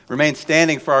Remain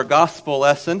standing for our gospel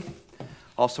lesson,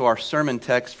 also our sermon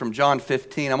text from John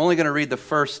 15. I'm only going to read the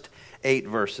first 8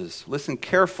 verses. Listen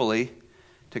carefully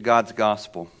to God's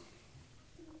gospel.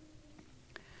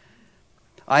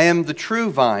 I am the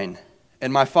true vine,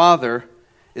 and my Father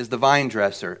is the vine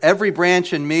dresser. Every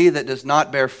branch in me that does not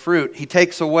bear fruit, he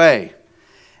takes away.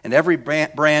 And every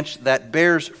branch that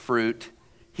bears fruit,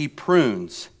 he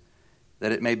prunes,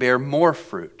 that it may bear more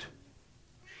fruit.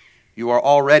 You are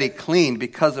already clean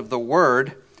because of the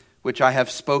word which I have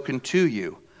spoken to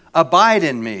you. Abide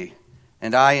in me,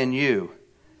 and I in you.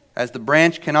 As the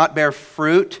branch cannot bear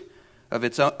fruit of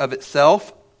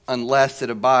itself unless it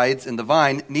abides in the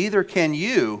vine, neither can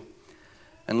you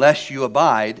unless you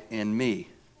abide in me.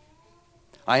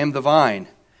 I am the vine,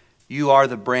 you are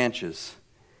the branches.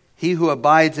 He who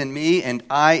abides in me and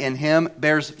I in him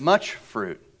bears much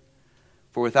fruit,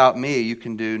 for without me you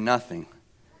can do nothing.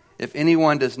 If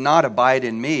anyone does not abide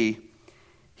in me,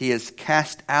 he is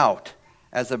cast out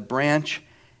as a branch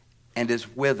and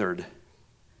is withered.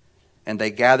 And they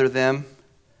gather them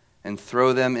and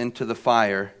throw them into the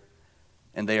fire,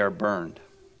 and they are burned.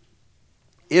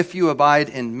 If you abide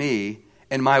in me,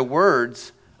 and my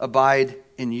words abide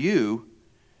in you,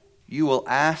 you will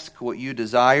ask what you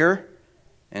desire,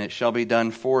 and it shall be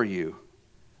done for you.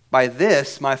 By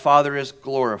this my Father is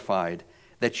glorified,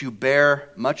 that you bear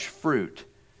much fruit,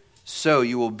 so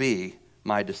you will be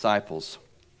my disciples.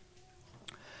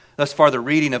 Thus far, the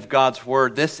reading of God's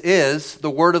word. This is the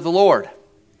word of the Lord.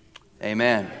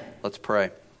 Amen. Let's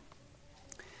pray.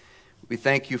 We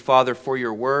thank you, Father, for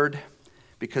your word,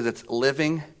 because it's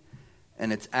living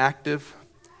and it's active,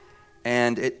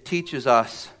 and it teaches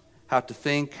us how to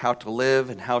think, how to live,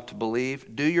 and how to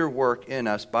believe. Do your work in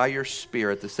us by your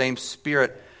Spirit, the same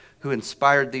Spirit who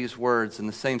inspired these words and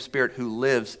the same Spirit who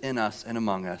lives in us and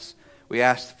among us. We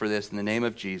ask for this in the name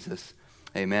of Jesus.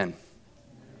 Amen.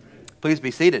 Please be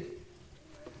seated.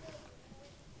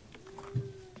 You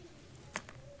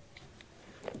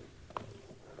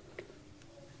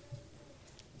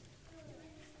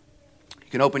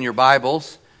can open your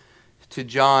Bibles to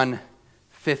John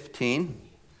 15.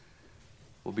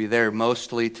 We'll be there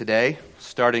mostly today,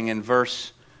 starting in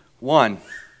verse 1.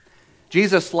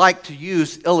 Jesus liked to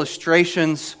use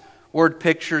illustrations, word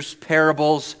pictures,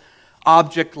 parables,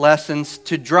 object lessons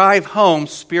to drive home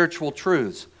spiritual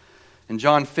truths. In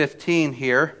John 15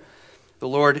 here, the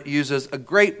Lord uses a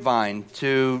grapevine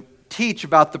to teach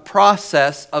about the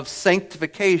process of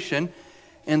sanctification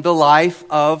in the life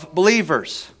of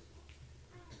believers.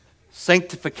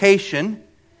 Sanctification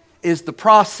is the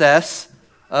process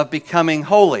of becoming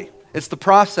holy. It's the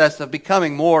process of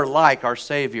becoming more like our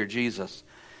Savior, Jesus,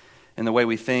 in the way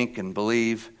we think and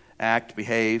believe, act,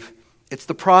 behave. It's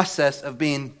the process of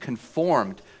being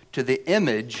conformed to the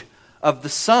image of the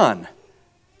Son,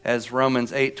 as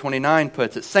Romans 8:29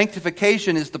 puts it.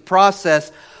 Sanctification is the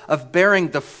process of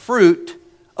bearing the fruit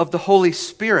of the Holy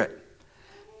Spirit.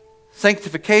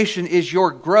 Sanctification is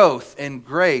your growth in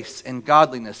grace and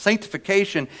godliness.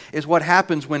 Sanctification is what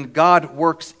happens when God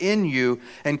works in you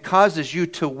and causes you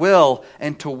to will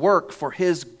and to work for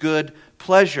His good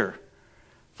pleasure.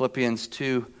 Philippians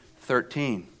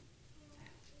 2:13.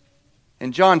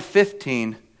 In John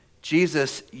 15,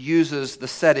 Jesus uses the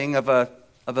setting of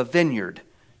a vineyard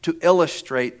to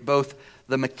illustrate both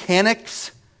the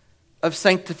mechanics of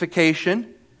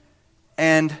sanctification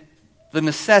and the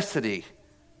necessity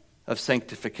of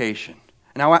sanctification.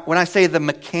 Now, when I say the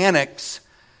mechanics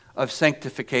of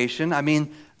sanctification, I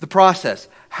mean the process,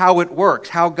 how it works,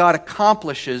 how God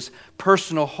accomplishes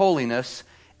personal holiness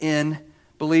in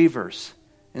believers,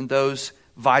 in those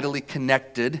vitally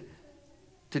connected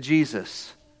to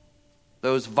Jesus,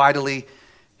 those vitally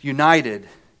united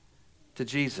to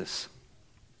Jesus.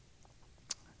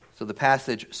 So the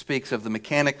passage speaks of the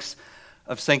mechanics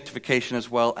of sanctification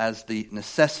as well as the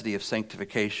necessity of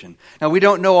sanctification. Now, we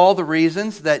don't know all the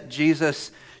reasons that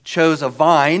Jesus chose a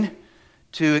vine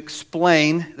to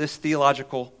explain this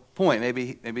theological point.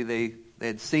 Maybe they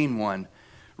had seen one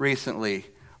recently,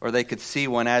 or they could see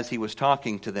one as he was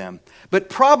talking to them. But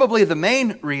probably the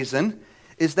main reason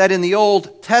is that in the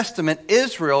Old Testament,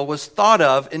 Israel was thought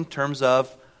of in terms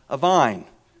of a vine.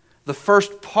 The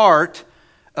first part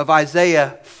of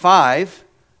Isaiah 5,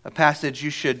 a passage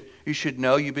you should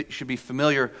know, you should be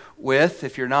familiar with.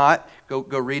 If you're not, go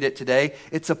read it today.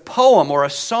 It's a poem or a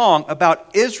song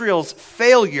about Israel's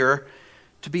failure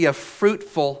to be a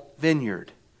fruitful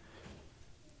vineyard.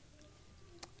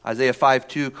 Isaiah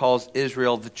 5:2 calls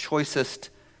Israel the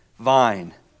choicest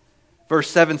vine.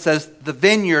 Verse 7 says, the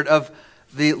vineyard of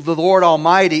the Lord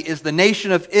Almighty is the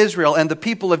nation of Israel, and the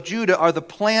people of Judah are the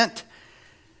plant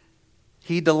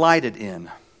He delighted in.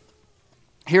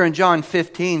 Here in John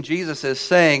 15, Jesus is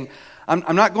saying,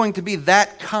 I'm not going to be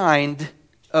that kind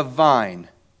of vine.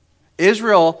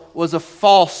 Israel was a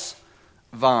false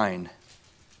vine,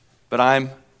 but I'm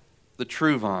the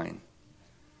true vine.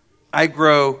 I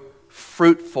grow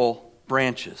fruitful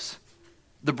branches.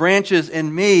 The branches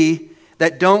in me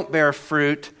that don't bear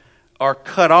fruit are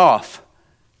cut off,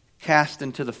 cast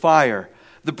into the fire.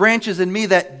 The branches in me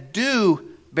that do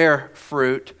bear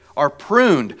fruit are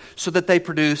pruned so that they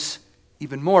produce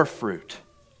even more fruit.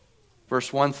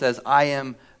 Verse 1 says, I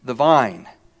am the vine,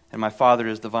 and my Father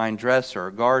is the vine dresser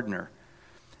or gardener.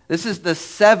 This is the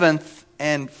seventh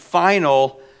and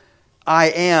final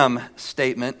I am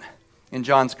statement in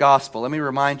John's Gospel. Let me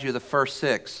remind you of the first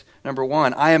six. Number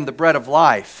 1, I am the bread of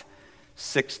life,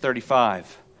 6:35.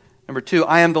 Number 2,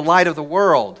 I am the light of the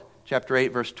world, chapter 8,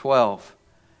 verse 12.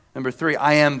 Number 3,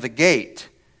 I am the gate,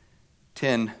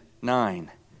 10:9.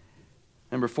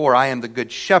 Number 4, I am the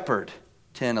good shepherd,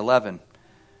 10:11.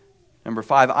 Number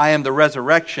 5, I am the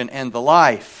resurrection and the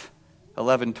life,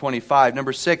 11:25.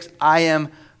 Number 6, I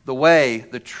am the way,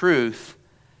 the truth,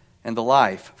 and the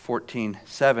life,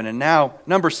 14:7. And now,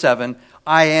 number 7,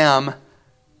 I am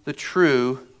the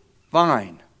true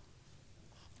vine.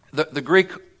 The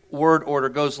Greek word order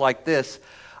goes like this: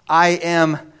 I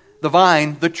am the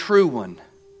vine, the true one.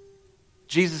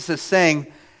 Jesus is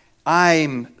saying,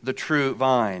 I'm the true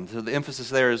vine. So the emphasis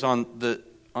there is on the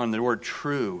word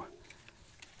true.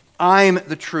 I'm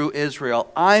the true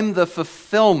Israel. I'm the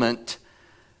fulfillment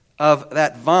of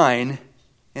that vine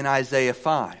in Isaiah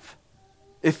 5.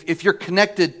 If you're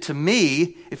connected to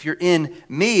me, if you're in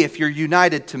me, if you're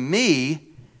united to me,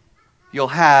 you'll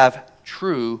have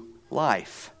true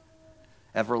life,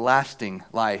 everlasting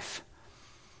life.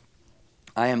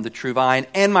 I am the true vine,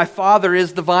 and my Father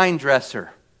is the vine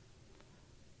dresser.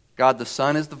 God the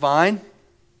Son is the vine,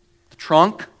 the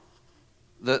trunk,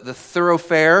 the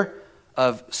thoroughfare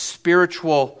of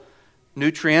spiritual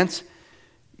nutrients.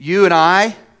 You and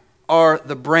I are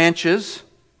the branches,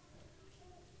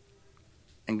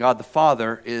 and God the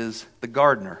Father is the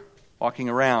gardener, walking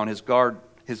around his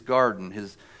garden,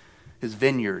 his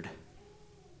vineyard,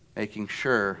 making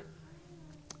sure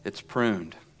it's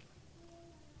pruned.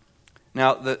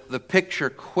 Now, the picture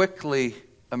quickly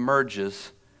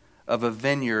emerges of a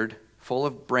vineyard full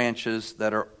of branches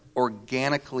that are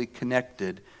organically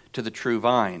connected to the true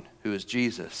vine, who is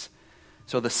Jesus.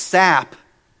 So the sap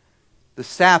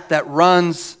that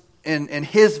runs in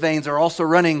his veins are also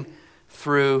running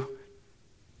through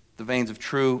the veins of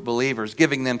true believers,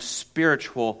 giving them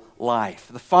spiritual life.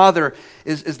 The Father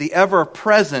is the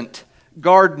ever-present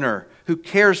gardener who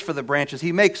cares for the branches.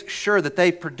 He makes sure that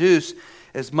they produce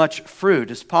as much fruit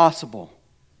as possible.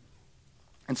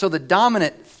 And so the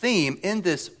dominant theme in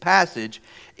this passage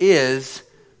is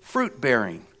fruit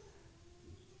bearing.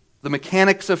 The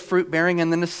mechanics of fruit bearing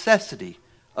and the necessity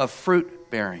of fruit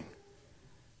bearing.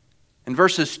 In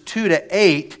verses 2 to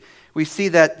 8, we see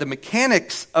that the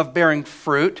mechanics of bearing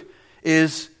fruit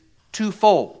is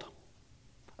twofold.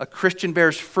 A Christian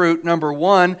bears fruit, number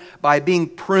 1, by being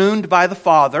pruned by the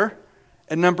Father,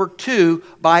 and number 2,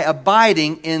 by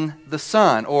abiding in the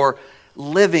Son, or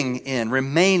living in,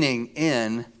 remaining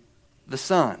in the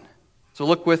Son. So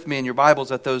look with me in your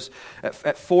Bibles at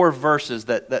 4 verses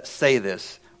that say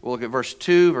this. We'll look at verse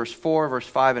 2, verse 4, verse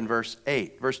 5, and verse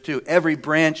 8. Verse 2, every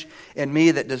branch in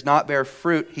me that does not bear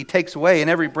fruit, he takes away, and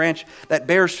every branch that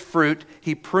bears fruit,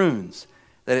 he prunes,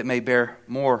 that it may bear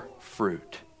more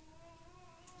fruit.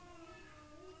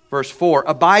 Verse 4,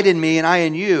 abide in me and I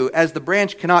in you, as the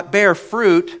branch cannot bear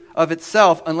fruit of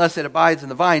itself unless it abides in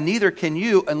the vine, neither can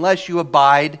you unless you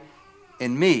abide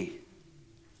in me.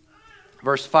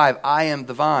 Verse 5, I am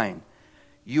the vine,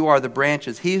 you are the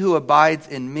branches. He who abides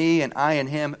in me and I in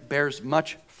him bears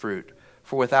much fruit,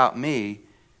 for without me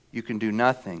you can do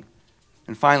nothing.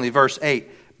 And finally, verse 8,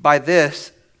 by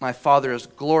this my Father is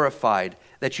glorified,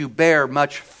 that you bear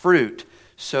much fruit,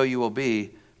 so you will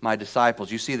be my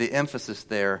disciples. You see the emphasis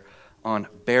there on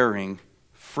bearing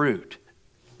fruit.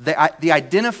 The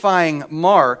identifying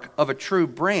mark of a true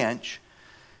branch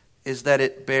is that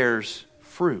it bears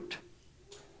fruit.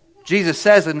 Jesus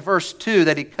says in verse 2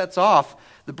 that he cuts off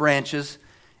the branches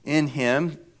in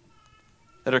him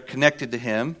that are connected to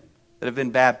him, that have been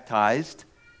baptized,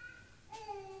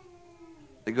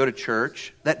 that go to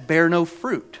church, that bear no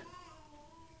fruit.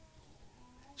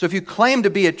 So if you claim to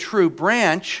be a true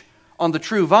branch on the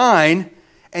true vine,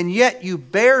 and yet you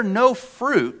bear no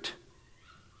fruit,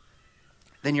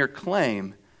 then your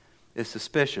claim is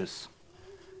suspicious.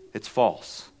 It's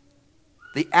false.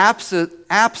 The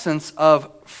absence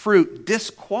of fruit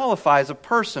disqualifies a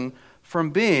person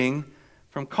from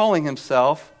calling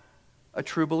himself a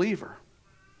true believer.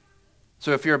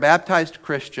 So if you're a baptized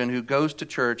Christian who goes to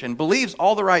church and believes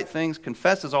all the right things,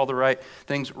 confesses all the right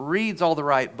things, reads all the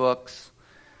right books,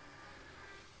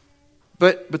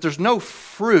 but there's no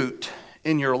fruit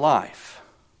in your life,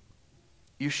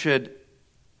 you should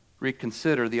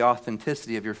reconsider the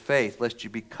authenticity of your faith, lest you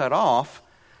be cut off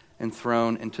and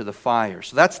thrown into the fire.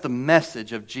 So that's the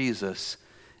message of Jesus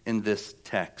in this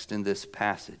text, in this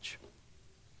passage.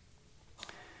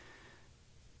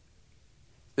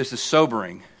 This is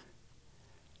sobering.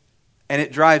 And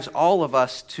it drives all of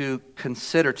us to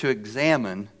consider, to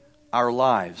examine our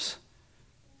lives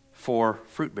for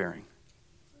fruit bearing.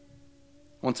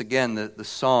 Once again, the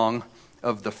song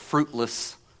of the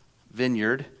fruitless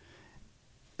vineyard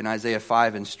in Isaiah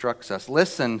 5 instructs us.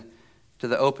 Listen to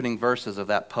the opening verses of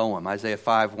that poem, Isaiah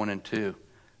 5, 1 and 2.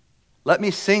 Let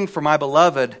me sing for my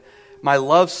beloved my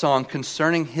love song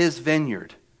concerning his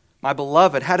vineyard. My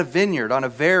beloved had a vineyard on a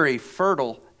very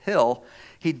fertile hill.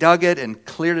 He dug it and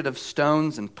cleared it of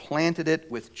stones and planted it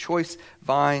with choice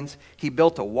vines. He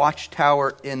built a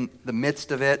watchtower in the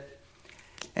midst of it,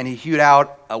 and he hewed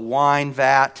out a wine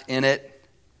vat in it,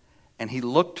 and he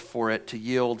looked for it to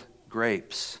yield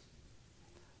grapes.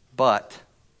 But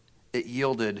it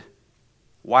yielded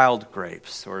wild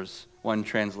grapes, or as one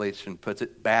translation puts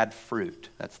it, bad fruit.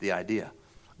 That's the idea.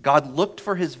 God looked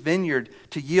for his vineyard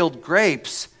to yield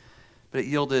grapes, but it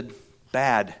yielded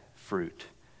bad fruit.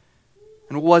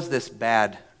 And what was this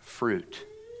bad fruit?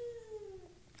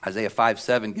 Isaiah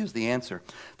 5:7 gives the answer.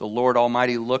 The Lord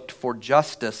Almighty looked for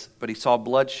justice, but he saw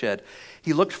bloodshed.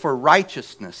 He looked for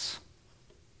righteousness,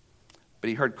 but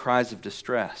he heard cries of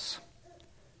distress.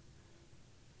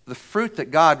 The fruit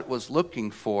that God was looking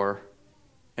for,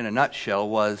 in a nutshell,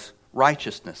 was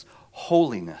righteousness,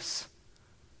 holiness.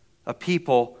 A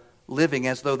people living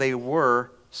as though they were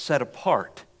set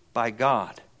apart by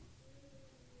God.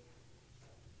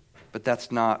 But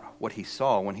that's not what he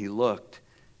saw when he looked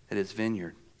at his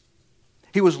vineyard.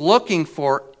 He was looking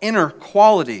for inner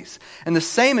qualities. And the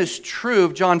same is true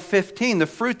of John 15. The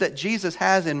fruit that Jesus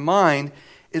has in mind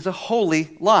is a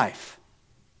holy life.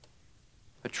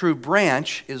 A true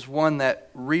branch is one that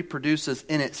reproduces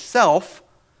in itself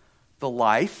the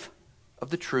life of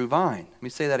the true vine. Let me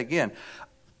say that again.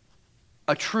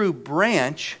 A true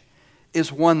branch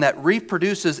is one that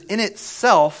reproduces in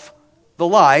itself the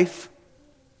life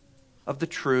of the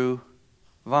true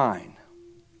vine.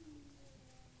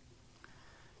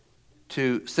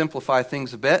 To simplify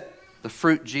things a bit, the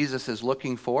fruit Jesus is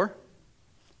looking for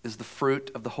is the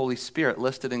fruit of the Holy Spirit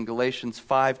listed in Galatians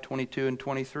 5:22 and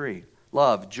 23.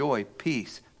 Love, joy,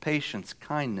 peace, patience,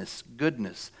 kindness,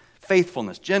 goodness,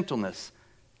 faithfulness, gentleness,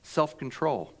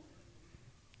 self-control.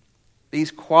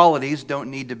 These qualities don't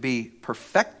need to be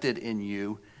perfected in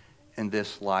you in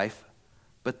this life,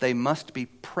 but they must be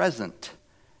present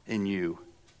in you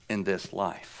in this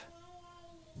life.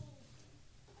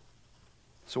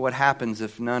 So what happens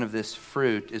if none of this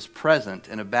fruit is present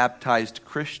in a baptized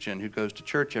Christian who goes to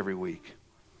church every week?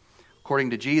 According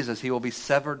to Jesus, he will be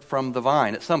severed from the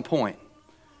vine at some point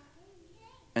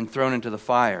and thrown into the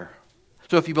fire.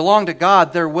 So if you belong to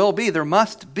God, there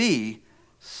must be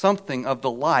something of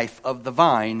the life of the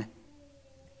vine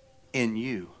in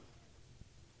you.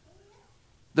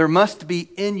 There must be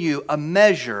in you a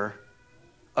measure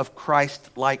of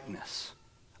Christ-likeness.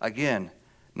 Again,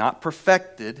 not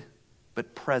perfected,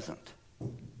 but present.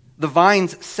 The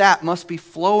vine's sap must be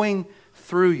flowing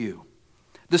through you.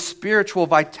 The spiritual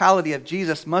vitality of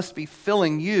Jesus must be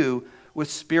filling you with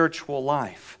spiritual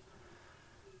life.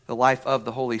 The life of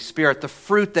the Holy Spirit. The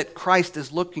fruit that Christ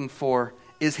is looking for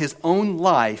is his own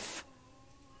life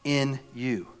in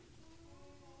you.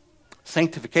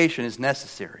 Sanctification is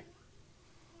necessary.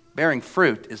 Bearing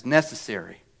fruit is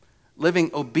necessary.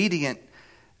 Living obedient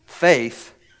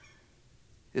faith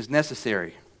is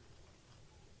necessary.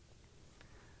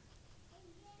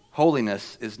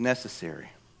 Holiness is necessary.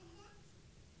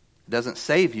 It doesn't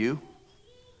save you,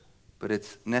 but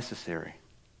it's necessary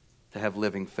to have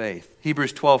living faith.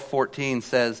 Hebrews 12:14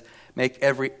 says, "Make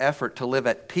every effort to live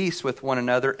at peace with one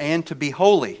another and to be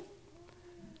holy.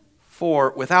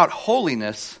 For without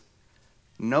holiness,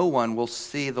 no one will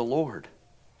see the Lord."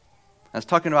 I was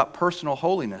talking about personal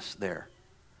holiness there.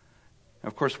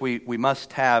 Of course, we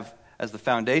must have as the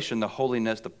foundation the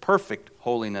holiness, the perfect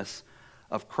holiness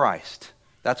of Christ.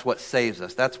 That's what saves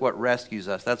us. That's what rescues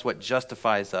us. That's what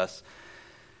justifies us.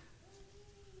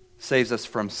 Saves us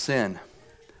from sin.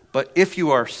 But if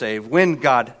you are saved, when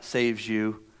God saves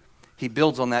you, he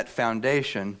builds on that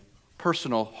foundation,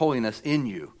 personal holiness in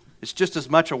you. It's just as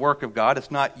much a work of God.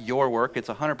 It's not your work. It's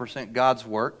 100% God's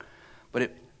work.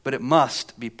 But it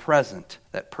must be present,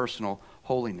 that personal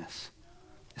holiness.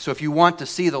 So if you want to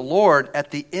see the Lord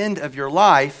at the end of your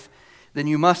life, then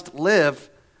you must live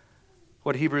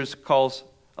what Hebrews calls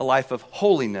a life of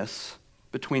holiness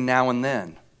between now and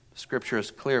then. Scripture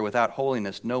is clear, without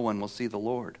holiness, no one will see the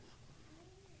Lord.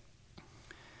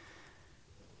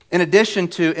 In addition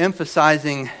to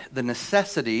emphasizing the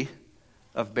necessity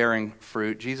of bearing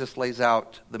fruit, Jesus lays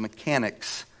out the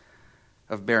mechanics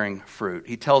of bearing fruit.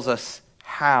 He tells us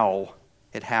how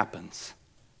it happens.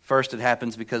 First, it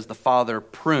happens because the Father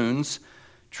prunes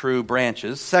true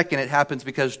branches. Second, it happens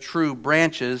because true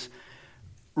branches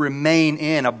remain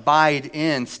in, abide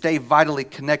in, stay vitally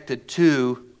connected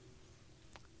to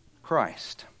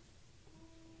Christ.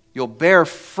 You'll bear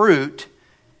fruit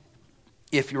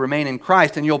if you remain in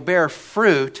Christ, and you'll bear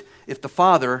fruit if the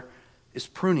Father is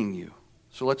pruning you.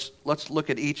 So let's look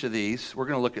at each of these. We're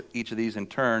going to look at each of these in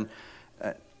turn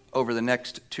over the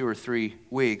next 2 or 3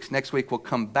 weeks. Next week we'll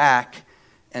come back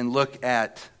and look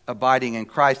at abiding in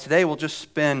Christ. Today we'll just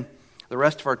spend the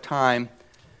rest of our time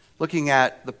looking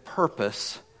at the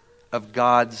purpose of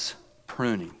God's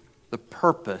pruning. The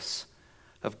purpose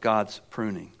of God's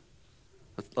pruning.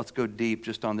 Let's go deep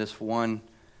just on this one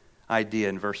idea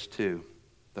in verse 2.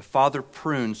 The Father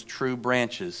prunes true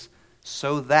branches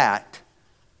so that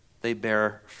they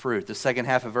bear fruit. The second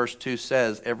half of verse 2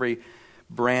 says, every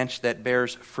branch that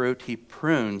bears fruit he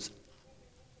prunes,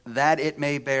 that it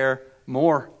may bear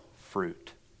more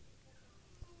fruit.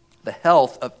 The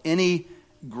health of any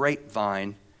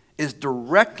grapevine is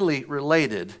directly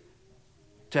related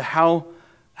to how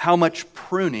much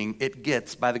pruning it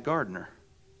gets by the gardener.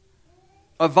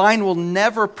 A vine will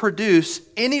never produce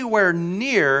anywhere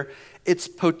near its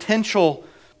potential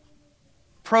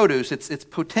produce, its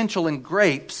potential in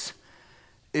grapes,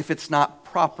 if it's not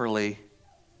properly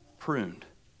pruned.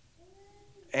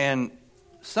 And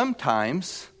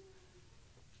sometimes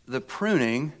the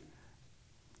pruning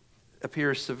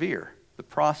appears severe. The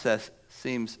process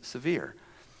seems severe.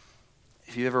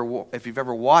 If you've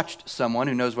ever watched someone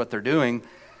who knows what they're doing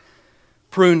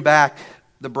prune back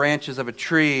the branches of a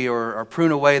tree or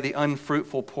prune away the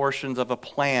unfruitful portions of a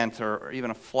plant or even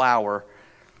a flower,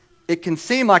 it can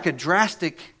seem like a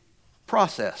drastic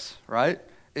process, right?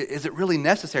 Is it really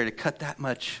necessary to cut that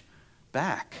much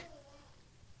back?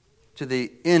 To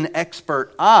the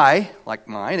inexpert eye, like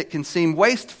mine, it can seem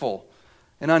wasteful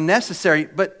and unnecessary,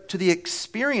 but to the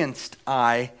experienced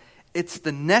eye, it's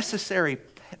the necessary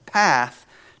path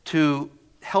to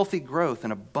healthy growth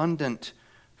and abundant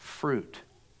fruit.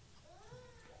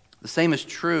 The same is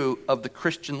true of the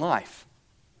Christian life.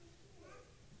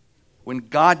 When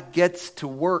God gets to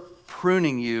work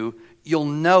pruning you, you'll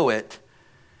know it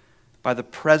by the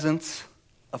presence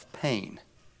of pain.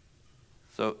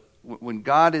 So when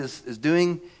God is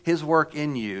doing His work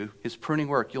in you, His pruning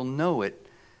work, you'll know it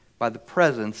by the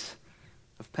presence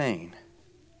of pain.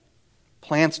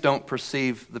 Plants don't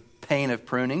perceive the pain of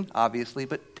pruning, obviously,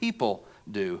 but people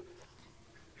do.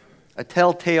 A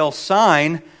telltale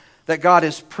sign that God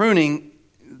is pruning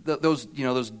those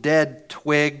dead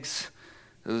twigs,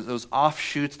 those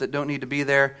offshoots that don't need to be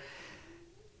there.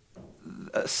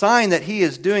 A sign that He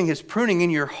is doing His pruning in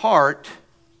your heart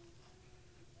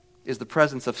is the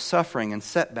presence of suffering and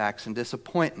setbacks and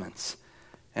disappointments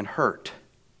and hurt.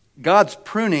 God's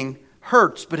pruning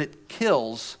hurts, but it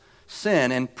kills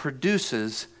sin and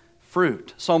produces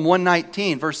fruit. Psalm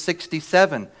 119, verse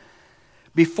 67.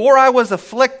 Before I was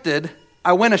afflicted,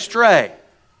 I went astray,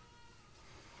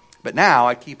 but now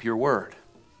I keep your word.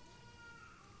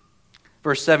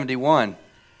 Verse 71.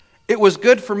 It was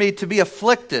good for me to be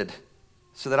afflicted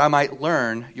so that I might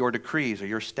learn your decrees or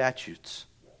your statutes.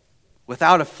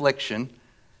 Without affliction,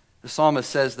 the psalmist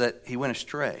says that he went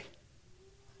astray.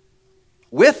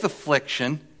 With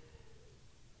affliction,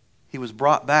 he was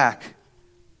brought back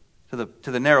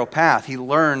to the narrow path. He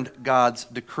learned God's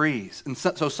decrees. And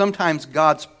so sometimes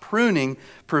God's pruning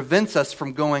prevents us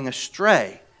from going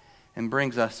astray and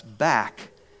brings us back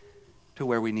to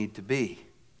where we need to be.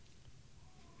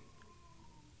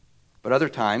 But other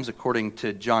times, according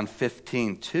to John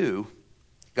 15:2,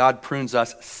 God prunes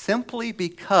us simply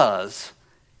because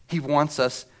He wants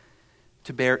us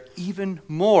to bear even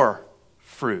more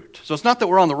fruit. So it's not that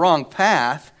we're on the wrong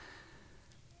path.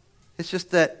 It's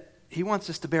just that He wants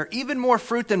us to bear even more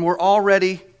fruit than we're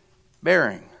already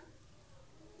bearing.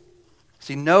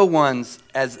 See, no one's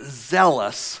as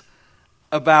zealous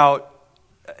about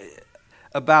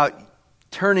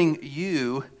turning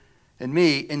you and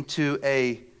me into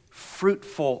a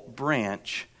fruitful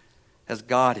branch as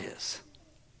God is.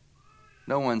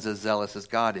 No one's as zealous as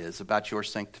God is about your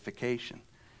sanctification.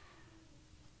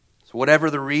 So whatever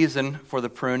the reason for the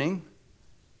pruning,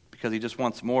 because He just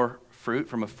wants more fruit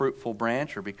from a fruitful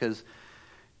branch, or because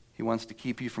He wants to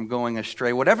keep you from going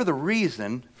astray. Whatever the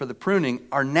reason for the pruning,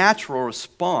 our natural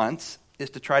response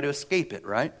is to try to escape it,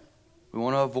 right? We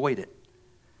want to avoid it.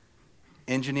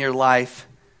 Engineer life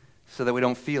so that we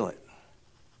don't feel it.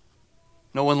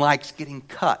 No one likes getting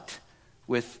cut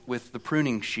with the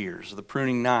pruning shears or the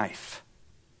pruning knife.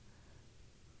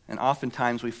 And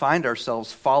oftentimes we find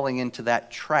ourselves falling into that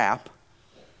trap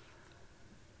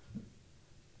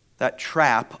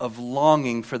of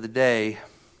longing for the day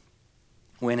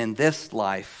when in this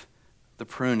life the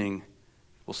pruning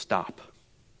will stop.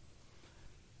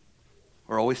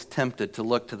 We're always tempted to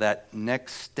look to that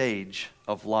next stage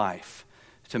of life,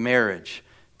 to marriage,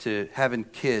 to having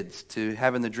kids, to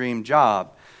having the dream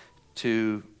job,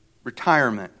 to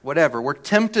retirement, whatever. We're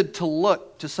tempted to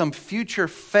look to some future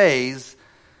phase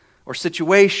or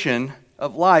situation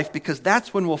of life because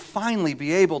that's when we'll finally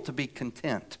be able to be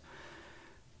content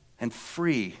and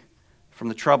free from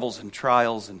the troubles and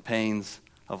trials and pains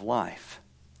of life.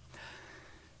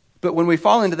 But when we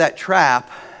fall into that trap,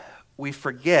 we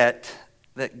forget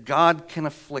that God can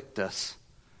afflict us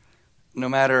no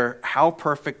matter how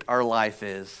perfect our life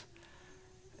is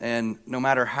and no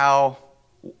matter how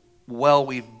well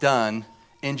we've done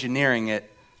engineering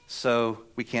it so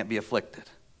we can't be afflicted.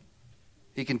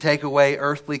 He can take away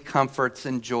earthly comforts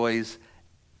and joys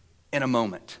in a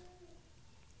moment.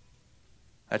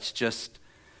 That's just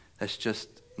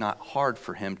not hard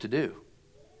for him to do.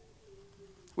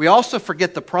 We also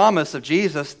forget the promise of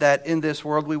Jesus that in this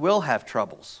world we will have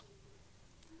troubles.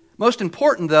 Most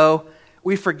important, though,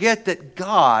 we forget that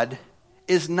God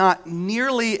is not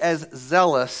nearly as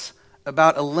zealous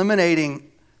about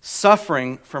eliminating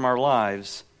suffering from our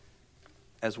lives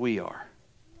as we are.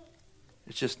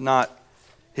 It's just not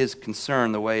his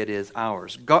concern the way it is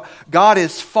ours. God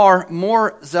is far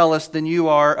more zealous than you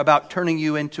are about turning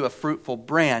you into a fruitful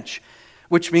branch,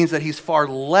 which means that he's far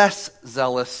less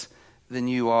zealous than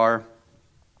you are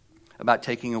about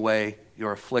taking away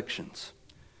your afflictions.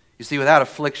 You see, without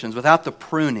afflictions, without the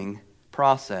pruning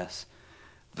process,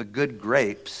 the good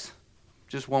grapes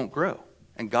just won't grow.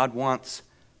 And God wants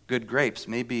good grapes,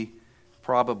 maybe,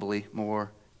 probably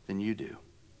more than you do.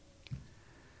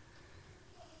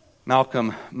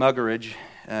 Malcolm Muggeridge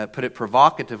put it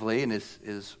provocatively in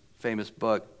his famous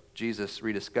book, Jesus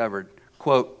Rediscovered.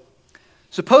 Quote,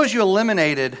 "Suppose you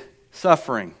eliminated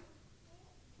suffering.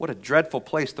 What a dreadful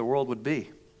place the world would be.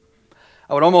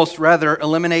 I would almost rather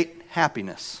eliminate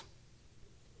happiness.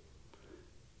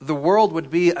 The world would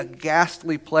be a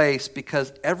ghastly place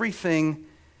because everything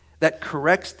that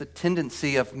corrects the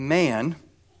tendency of man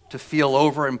to feel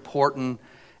overimportant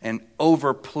and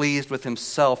overpleased with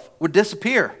himself would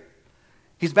disappear.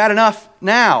 He's bad enough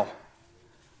now,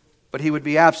 but he would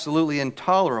be absolutely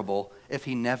intolerable if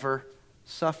he never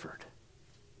suffered."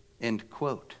 End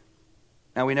quote.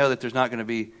 Now we know that there's not going to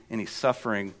be any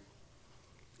suffering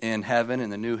in heaven, in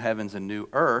the new heavens and new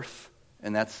earth,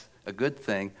 and that's a good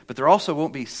thing, but there also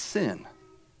won't be sin.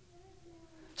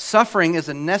 Suffering is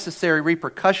a necessary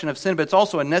repercussion of sin, but it's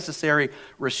also a necessary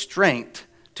restraint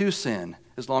to sin,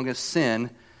 as long as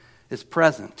sin is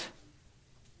present.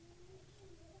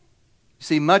 You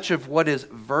see, much of what is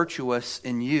virtuous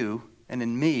in you and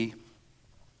in me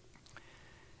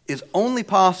is only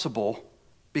possible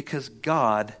because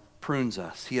God prunes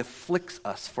us. He afflicts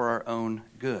us for our own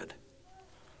good.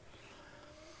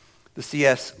 The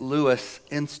C.S. Lewis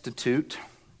Institute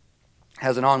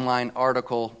has an online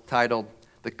article titled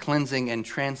 "The Cleansing and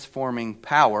Transforming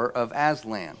Power of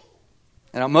Aslan."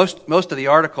 And most of the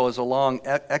article is a long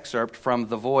excerpt from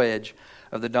The Voyage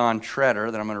of the Dawn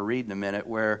Treader that I'm going to read in a minute,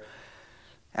 where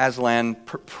Aslan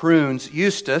prunes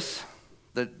Eustace,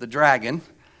 the dragon,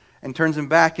 and turns him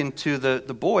back into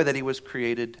the boy that he was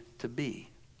created to be.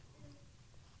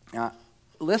 Now,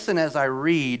 listen as I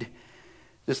read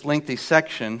this lengthy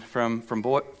section from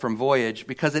Voyage,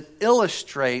 because it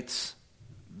illustrates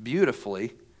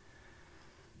beautifully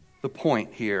the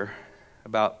point here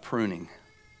about pruning.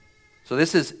 So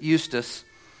this is Eustace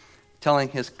telling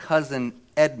his cousin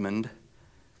Edmund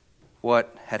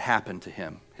what had happened to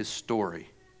him, his story.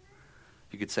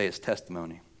 You could say his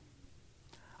testimony.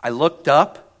 "I looked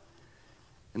up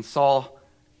and saw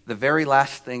the very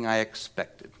last thing I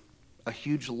expected, a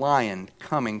huge lion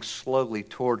coming slowly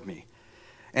toward me.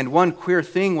 And one queer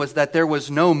thing was that there was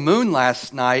no moon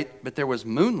last night, but there was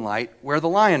moonlight where the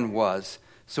lion was.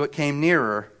 So it came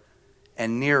nearer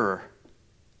and nearer.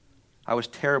 I was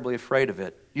terribly afraid of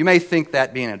it. You may think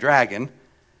that being a dragon,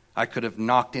 I could have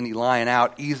knocked any lion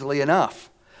out easily enough.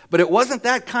 But it wasn't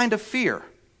that kind of fear.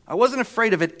 I wasn't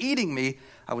afraid of it eating me.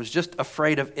 I was just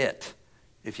afraid of it,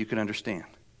 if you can understand.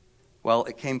 Well,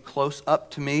 it came close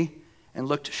up to me, and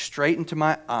looked straight into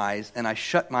my eyes, and I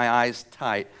shut my eyes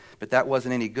tight, but that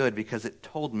wasn't any good because it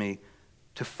told me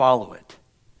to follow it.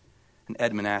 And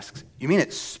Edmund asks, you mean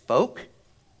it spoke?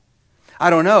 I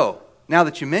don't know. Now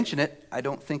that you mention it, I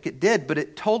don't think it did, but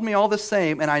it told me all the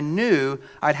same, and I knew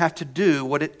I'd have to do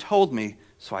what it told me.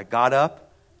 So I got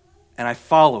up and I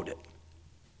followed it.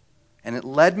 And it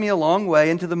led me a long way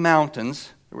into the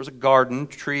mountains. There was a garden,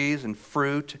 trees and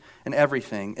fruit and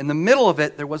everything. In the middle of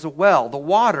it, there was a well. The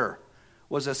water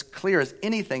was as clear as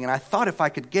anything, and I thought if I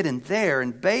could get in there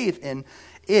and bathe in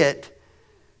it,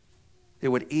 it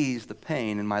would ease the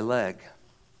pain in my leg.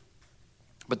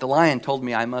 But the lion told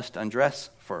me I must undress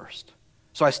first.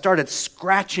 So I started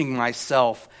scratching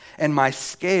myself, and my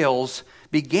scales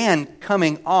began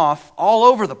coming off all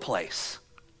over the place.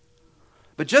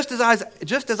 But just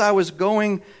as I was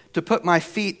going to put my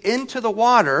feet into the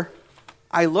water,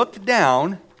 I looked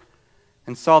down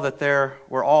and saw that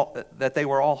they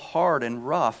were all hard and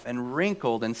rough and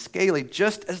wrinkled and scaly,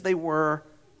 just as they were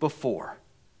before.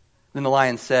 Then the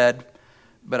lion said,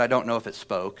 but I don't know if it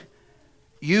spoke,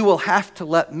 you will have to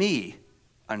let me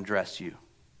undress you.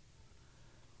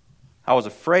 I was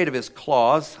afraid of his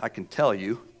claws, I can tell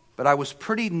you, but I was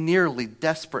pretty nearly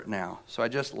desperate now, so I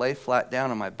just lay flat down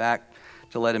on my back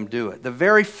to let him do it. The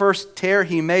very first tear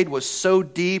he made was so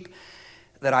deep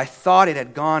that I thought it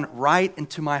had gone right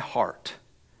into my heart.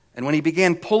 And when he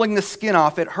began pulling the skin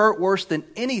off, it hurt worse than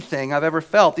anything I've ever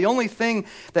felt. The only thing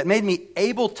that made me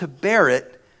able to bear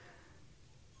it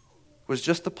was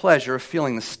just the pleasure of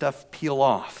feeling the stuff peel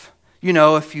off. You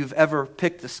know, if you've ever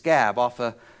picked the scab off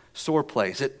a sore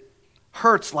place, it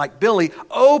hurts like Billy.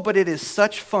 Oh, but it is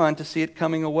such fun to see it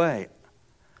coming away.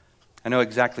 I know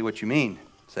exactly what you mean,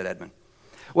 said Edmund.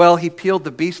 Well, he peeled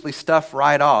the beastly stuff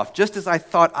right off, just as I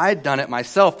thought I'd done it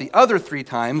myself the other 3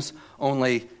 times,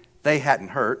 only they hadn't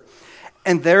hurt.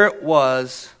 And there it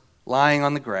was, lying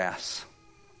on the grass,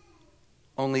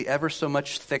 only ever so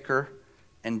much thicker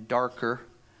and darker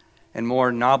and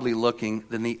more knobbly looking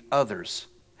than the others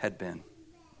had been.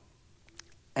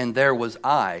 And there was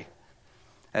I,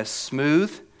 as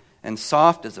smooth and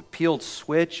soft as a peeled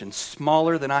switch and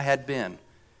smaller than I had been.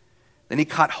 Then he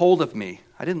caught hold of me.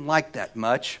 I didn't like that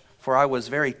much, for I was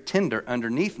very tender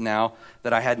underneath now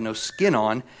that I had no skin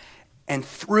on, and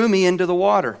threw me into the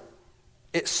water.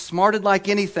 It smarted like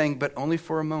anything, but only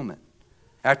for a moment.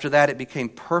 After that, it became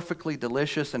perfectly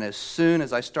delicious, and as soon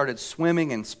as I started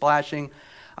swimming and splashing,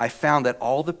 I found that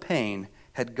all the pain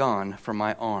had gone from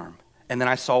my arm. And then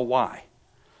I saw why.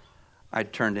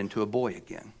 I'd turned into a boy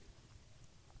again.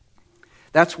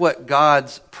 That's what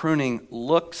God's pruning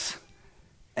looks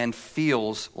and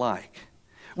feels like.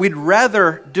 We'd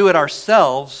rather do it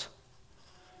ourselves,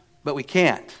 but we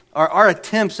can't. Our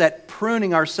attempts at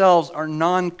pruning ourselves are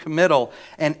non-committal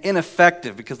and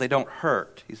ineffective because they don't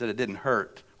hurt. He said it didn't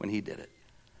hurt when he did it.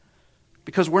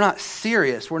 Because we're not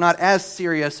serious. We're not as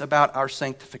serious about our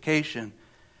sanctification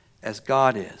as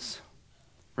God is.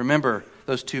 Remember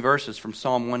those 2 verses from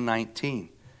Psalm 119.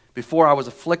 Before I was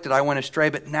afflicted, I went astray,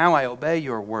 but now I obey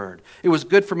your word. It was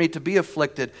good for me to be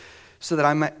afflicted so that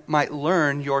I might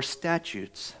learn your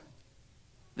statutes.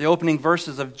 The opening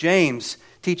verses of James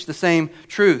teach the same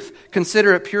truth.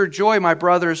 Consider it pure joy, my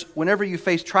brothers, whenever you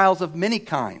face trials of many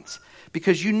kinds,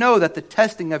 because you know that the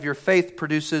testing of your faith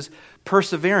produces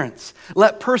perseverance.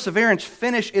 Let perseverance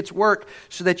finish its work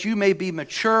so that you may be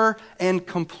mature and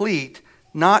complete,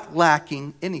 not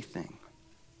lacking anything.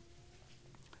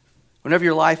 Whenever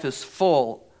your life is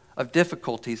full of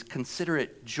difficulties, consider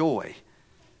it joy.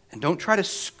 And don't try to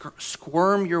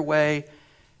squirm your way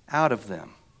out of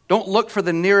them. Don't look for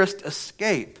the nearest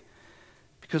escape.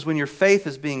 Because when your faith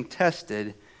is being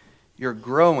tested, you're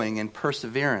growing in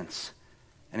perseverance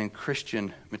and in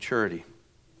Christian maturity.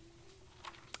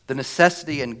 The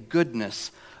necessity and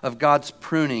goodness of God's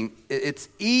pruning, it's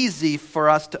easy for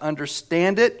us to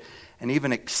understand it and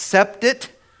even accept it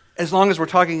as long as we're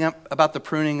talking about the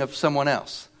pruning of someone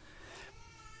else.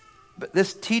 But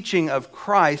this teaching of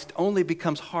Christ only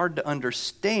becomes hard to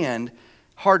understand,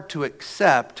 hard to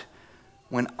accept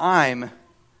when I'm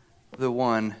the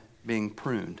one being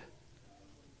pruned.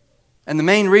 And the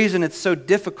main reason it's so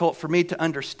difficult for me to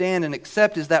understand and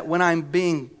accept is that when I'm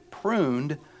being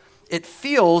pruned, it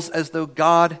feels as though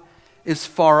God is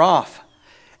far off.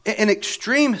 In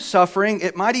extreme suffering,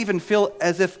 it might even feel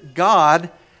as if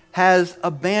God has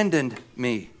abandoned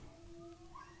me.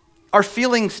 Our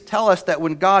feelings tell us that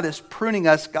when God is pruning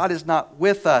us, God is not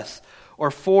with us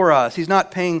or for us. He's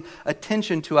not paying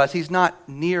attention to us. He's not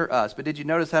near us. But did you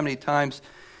notice how many times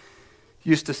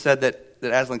Eustace said that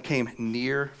Aslan came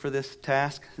near for this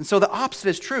task? And so the opposite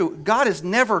is true. God is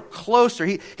never closer.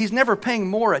 He's never paying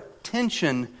more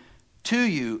attention to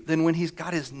you than when he's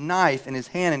got his knife in his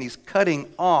hand and he's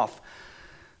cutting off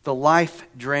the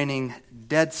life-draining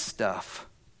dead stuff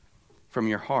from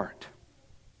your heart.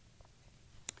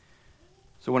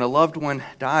 So when a loved one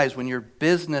dies, when your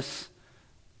business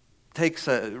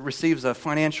receives a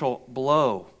financial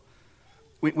blow,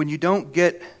 when you don't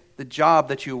get the job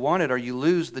that you wanted, or you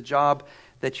lose the job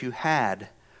that you had,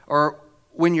 or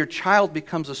when your child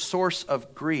becomes a source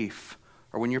of grief,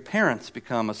 or when your parents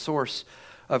become a source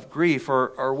of grief,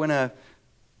 or when a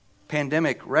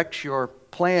pandemic wrecks your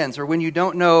plans, or when you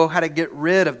don't know how to get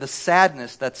rid of the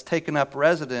sadness that's taken up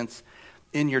residence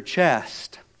in your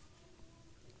chest.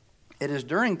 It is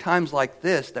during times like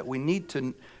this that we need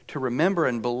to remember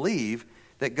and believe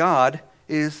that God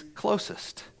is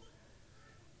closest.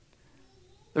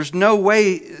 There's no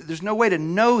way to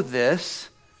know this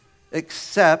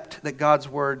except that God's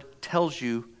Word tells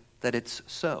you that it's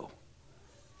so.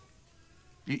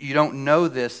 You don't know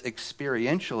this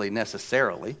experientially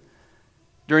necessarily.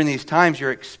 During these times,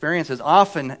 your experiences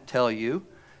often tell you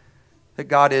that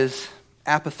God is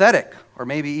apathetic or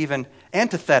maybe even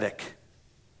antithetic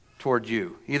toward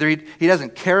you. Either he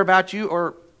doesn't care about you,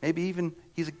 or maybe even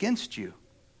he's against you.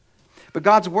 But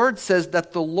God's Word says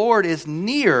that the Lord is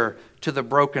near to the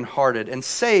brokenhearted and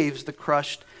saves the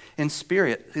crushed in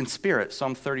spirit.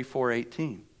 Psalm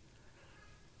 34:18.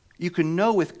 You can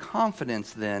know with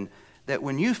confidence then that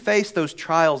when you face those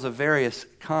trials of various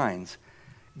kinds,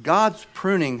 God's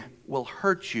pruning will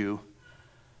hurt you,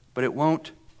 but it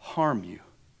won't harm you.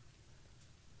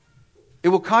 It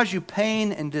will cause you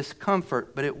pain and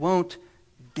discomfort, but it won't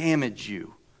damage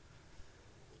you.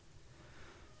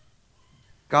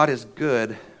 God is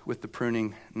good with the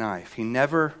pruning knife. He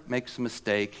never makes a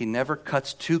mistake. He never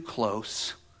cuts too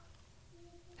close.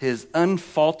 His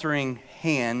unfaltering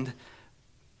hand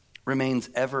remains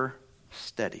ever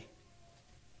steady.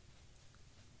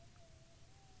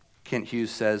 Kent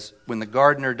Hughes says, when the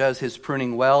gardener does his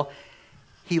pruning well,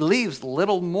 he leaves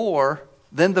little more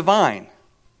than the vine.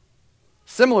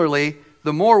 Similarly,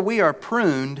 the more we are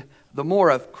pruned, the more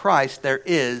of Christ there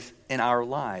is in our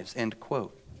lives. End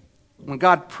quote. When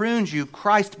God prunes you,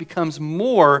 Christ becomes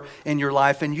more in your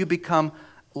life and you become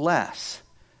less.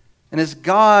 And as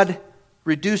God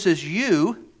reduces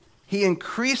you, He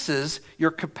increases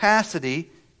your capacity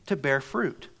to bear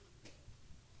fruit.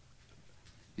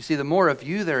 You see, the more of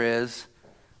you there is,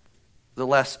 the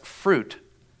less fruit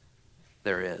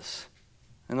there is.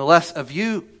 And the less of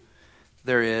you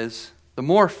there is, the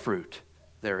more fruit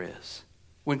there is.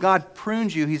 When God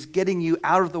prunes you, He's getting you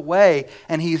out of the way,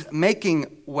 and He's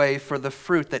making way for the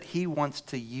fruit that He wants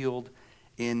to yield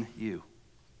in you.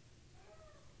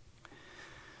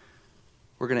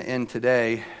 We're going to end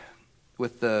today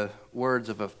with the words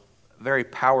of a very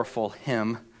powerful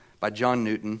hymn by John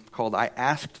Newton called "I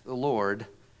Asked the Lord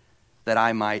That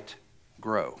I Might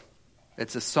Grow."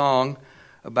 It's a song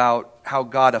about how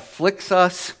God afflicts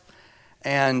us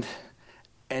and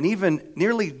even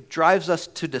nearly drives us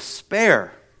to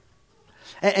despair,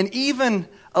 and even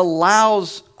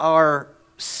allows our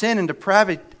sin and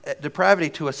depravity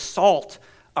to assault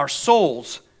our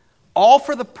souls, all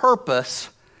for the purpose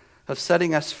of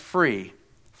setting us free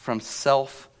from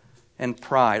self and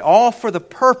pride, all for the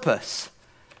purpose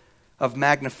of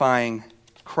magnifying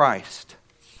Christ,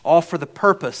 all for the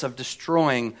purpose of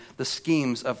destroying the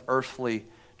schemes of earthly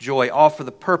joy, all for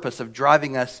the purpose of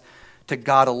driving us to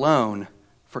God alone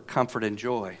for comfort and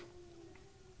joy.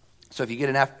 So if you get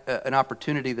an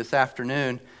opportunity this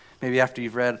afternoon, maybe after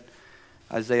you've read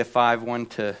Isaiah 5,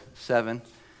 1-7,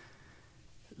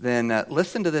 then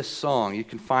listen to this song. You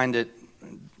can find it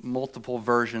in multiple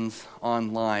versions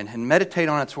online, and meditate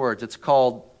on its words. It's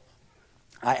called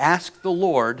 "I Asked the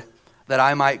Lord That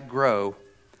I Might Grow"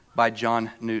 by John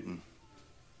Newton.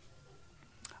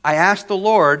 I asked the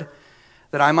Lord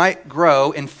that I might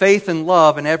grow in faith and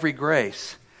love and every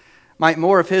grace, might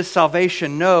more of His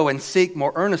salvation know and seek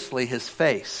more earnestly His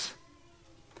face.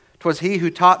 'Twas He who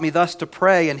taught me thus to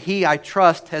pray, and He, I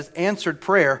trust, has answered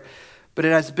prayer, but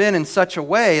it has been in such a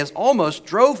way as almost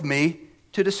drove me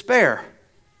to despair.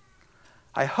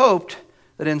 I hoped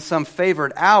that in some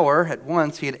favored hour at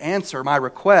once He'd answer my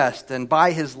request, and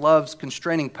by His love's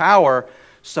constraining power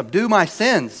subdue my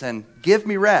sins and give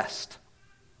me rest.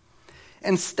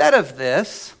 Instead of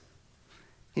this,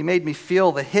 He made me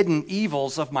feel the hidden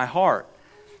evils of my heart,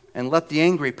 and let the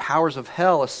angry powers of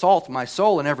hell assault my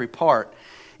soul in every part.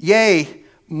 Yea,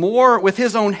 more with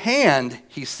His own hand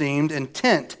He seemed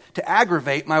intent to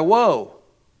aggravate my woe.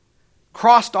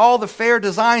 Crossed all the fair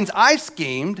designs I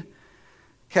schemed,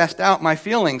 cast out my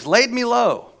feelings, laid me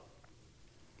low.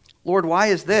 Lord, why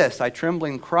is this? I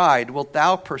trembling cried. Wilt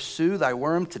Thou pursue Thy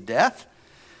worm to death?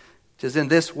 'Tis in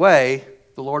this way,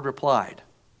 the Lord replied,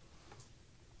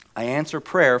 I answer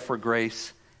prayer for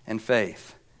grace and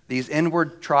faith. These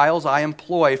inward trials I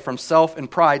employ from self and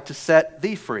pride to set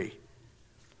thee free,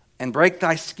 and break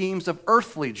thy schemes of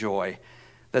earthly joy,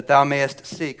 that thou mayest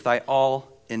seek thy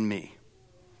all in me.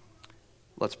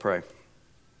 Let's pray.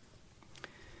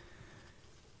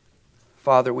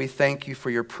 Father, we thank you for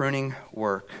your pruning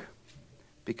work,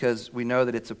 because we know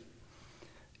that it's a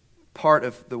part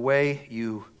of the way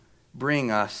you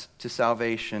bring us to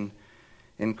salvation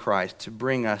in Christ, to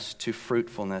bring us to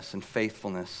fruitfulness and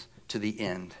faithfulness to the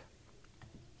end.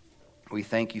 We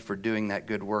thank you for doing that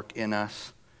good work in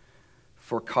us,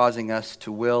 for causing us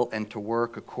to will and to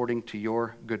work according to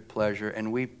your good pleasure.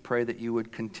 And we pray that you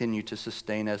would continue to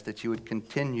sustain us, that you would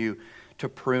continue to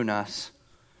prune us,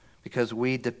 because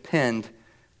we depend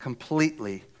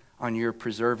completely on your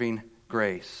preserving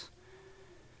grace.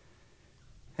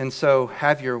 And so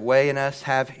have your way in us,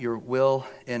 have your will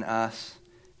in us.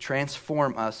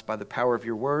 Transform us by the power of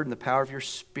your word and the power of your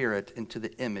Spirit into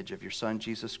the image of your Son,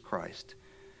 Jesus Christ.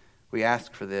 We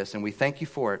ask for this, and we thank you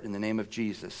for it in the name of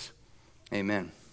Jesus. Amen.